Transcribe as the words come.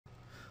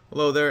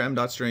Hello there, M.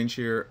 Strange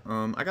here.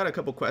 I got a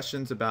couple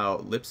questions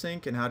about lip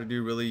sync and how to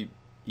do really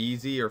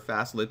easy or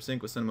fast lip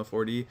sync with Cinema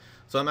 4D.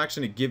 So I'm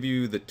actually going to give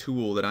you the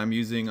tool that I'm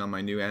using on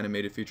my new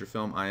animated feature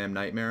film, I Am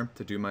Nightmare,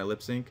 to do my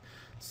lip sync.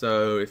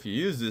 So if you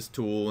use this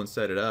tool and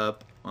set it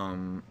up,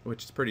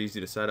 which is pretty easy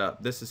to set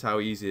up, this is how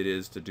easy it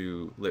is to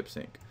do lip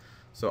sync.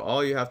 So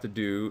all you have to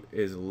do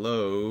is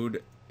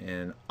load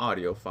an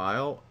audio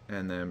file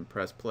and then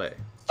press play.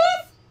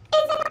 This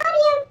is an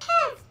audio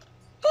test.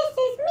 This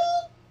is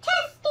me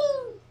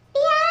testing.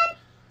 Yeah.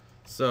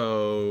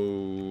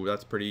 So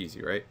that's pretty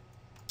easy, right?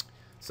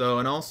 So,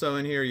 and also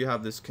in here you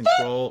have this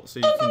control, so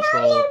you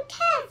control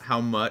how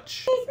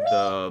much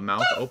the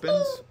mouth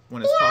opens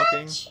when it's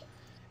talking.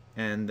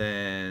 And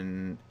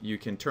then you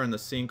can turn the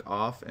sync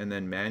off and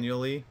then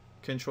manually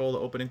control the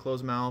open and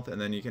close mouth.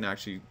 And then you can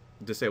actually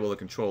disable the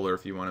controller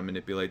if you want to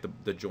manipulate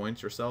the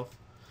joints yourself.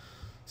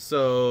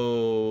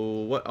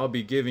 So what I'll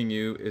be giving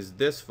you is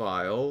this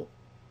file.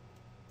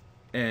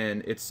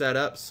 And it's set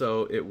up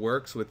so it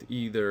works with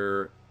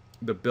either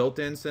the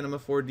built-in Cinema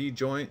 4D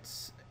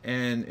joints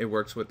and it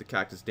works with the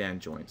Cactus Dan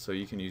joint, so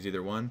you can use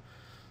either one.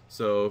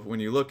 So when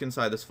you look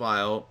inside this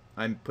file,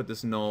 I put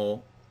this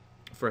null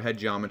for head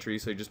geometry,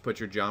 so you just put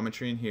your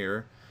geometry in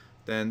here.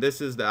 Then this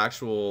is the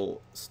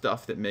actual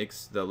stuff that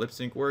makes the lip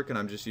sync work, and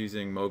I'm just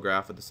using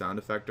MoGraph with the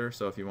sound effector,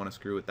 so if you want to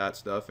screw with that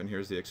stuff, and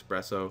here's the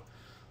Espresso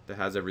that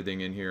has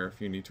everything in here if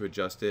you need to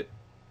adjust it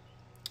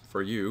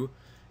for you.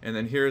 And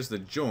then here's the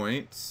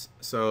joints.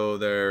 So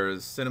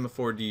there's Cinema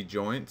 4D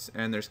joints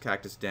and there's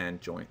Cactus Dan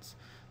joints.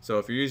 So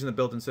if you're using the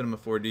built-in Cinema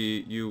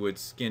 4D, you would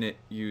skin it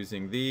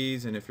using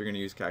these, and if you're going to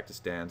use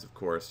Cactus Dan's, of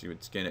course, you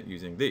would skin it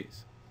using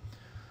these.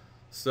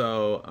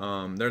 So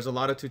there's a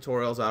lot of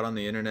tutorials out on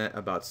the internet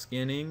about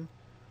skinning,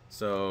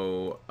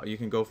 so you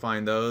can go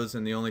find those,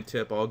 and the only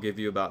tip I'll give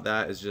you about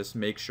that is just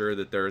make sure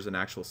that there's an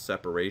actual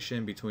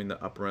separation between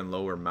the upper and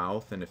lower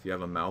mouth, and if you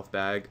have a mouth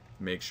bag,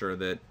 make sure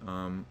that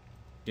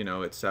you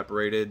know, it's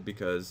separated,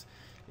 because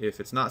if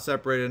it's not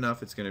separated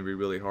enough, it's going to be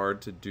really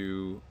hard to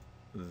do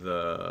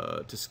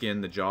to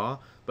skin the jaw.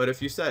 But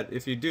if you set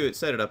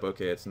it up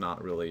okay, it's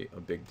not really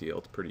a big deal.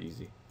 It's pretty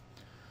easy.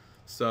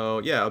 So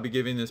yeah, I'll be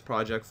giving this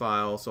project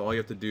file, so all you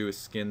have to do is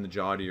skin the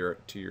jaw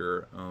to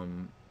your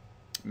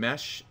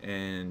mesh,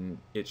 and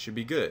it should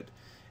be good.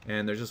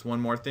 And there's just one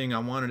more thing I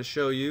wanted to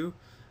show you.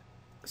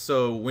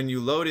 So when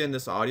you load in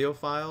this audio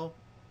file,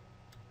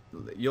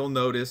 you'll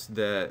notice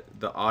that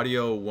the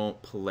audio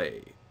won't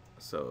play.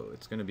 So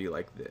it's going to be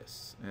like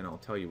this, and I'll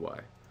tell you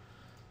why.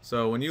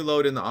 So when you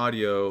load in the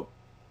audio,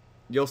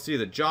 you'll see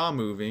the jaw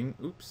moving.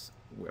 Oops,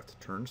 we have to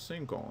turn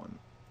sync on.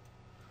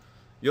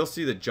 You'll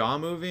see the jaw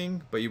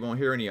moving, but you won't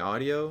hear any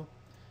audio.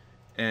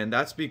 And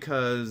that's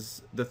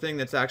because the thing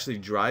that's actually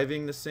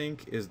driving the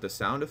sync is the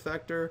sound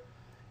effector.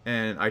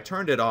 And I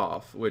turned it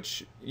off,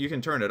 which you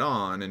can turn it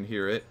on and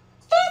hear it.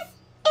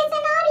 This is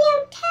an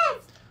audio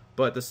test.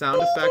 But the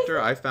sound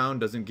effector, I found,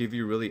 doesn't give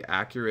you really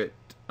accurate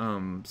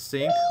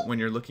sync when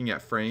you're looking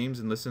at frames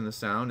and listening to the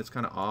sound. It's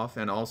kind of off,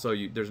 and also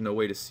there's no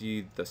way to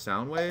see the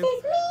sound wave,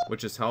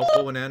 which is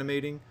helpful when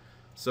animating.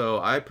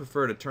 So I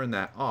prefer to turn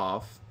that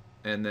off,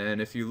 and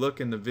then if you look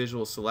in the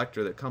visual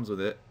selector that comes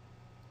with it,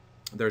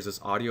 there's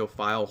this audio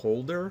file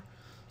holder.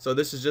 So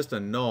this is just a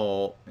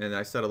null, and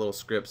I set a little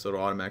script so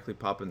it'll automatically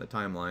pop in the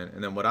timeline.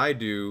 And then what I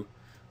do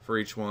for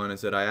each one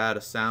is that I add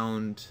a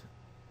sound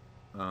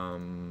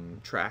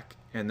track,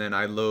 and then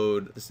I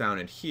load the sound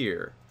in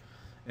here.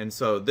 And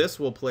so this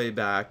will play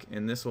back,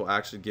 and this will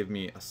actually give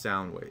me a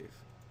sound wave.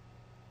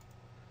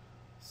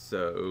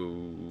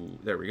 So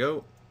there we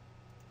go.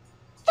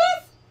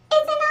 This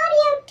is an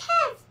audio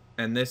test.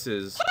 And this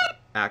is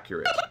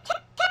accurate.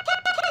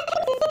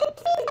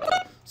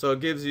 So it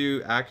gives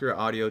you accurate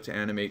audio to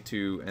animate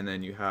to, and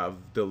then you have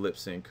the lip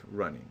sync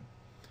running.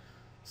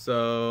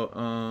 So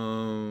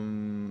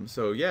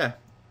so yeah,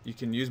 you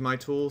can use my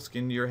tool,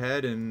 skin to your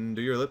head, and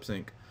do your lip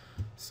sync.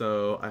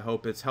 So I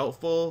hope it's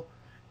helpful.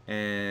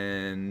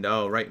 And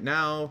right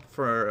now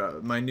for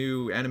my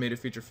new animated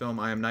feature film,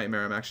 I Am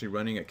Nightmare, I'm actually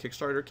running a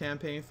Kickstarter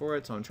campaign for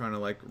it. So I'm trying to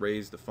like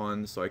raise the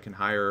funds so I can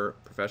hire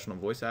professional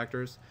voice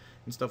actors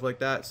and stuff like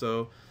that.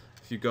 So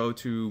if you go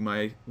to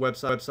my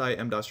website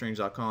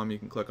m.strange.com, you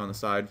can click on the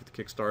side for the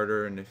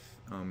Kickstarter, and if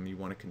you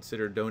want to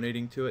consider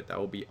donating to it, that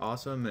will be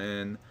awesome.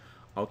 And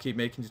I'll keep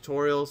making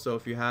tutorials, so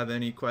if you have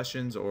any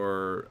questions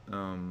or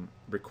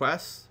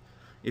requests,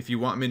 if you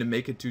want me to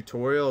make a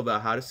tutorial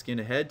about how to skin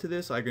a head to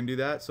this, I can do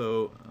that.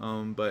 So,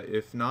 but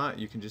if not,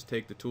 you can just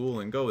take the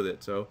tool and go with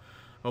it. So,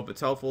 hope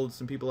it's helpful to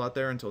some people out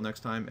there. Until next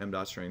time, M.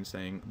 Strange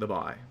saying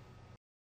bye-bye.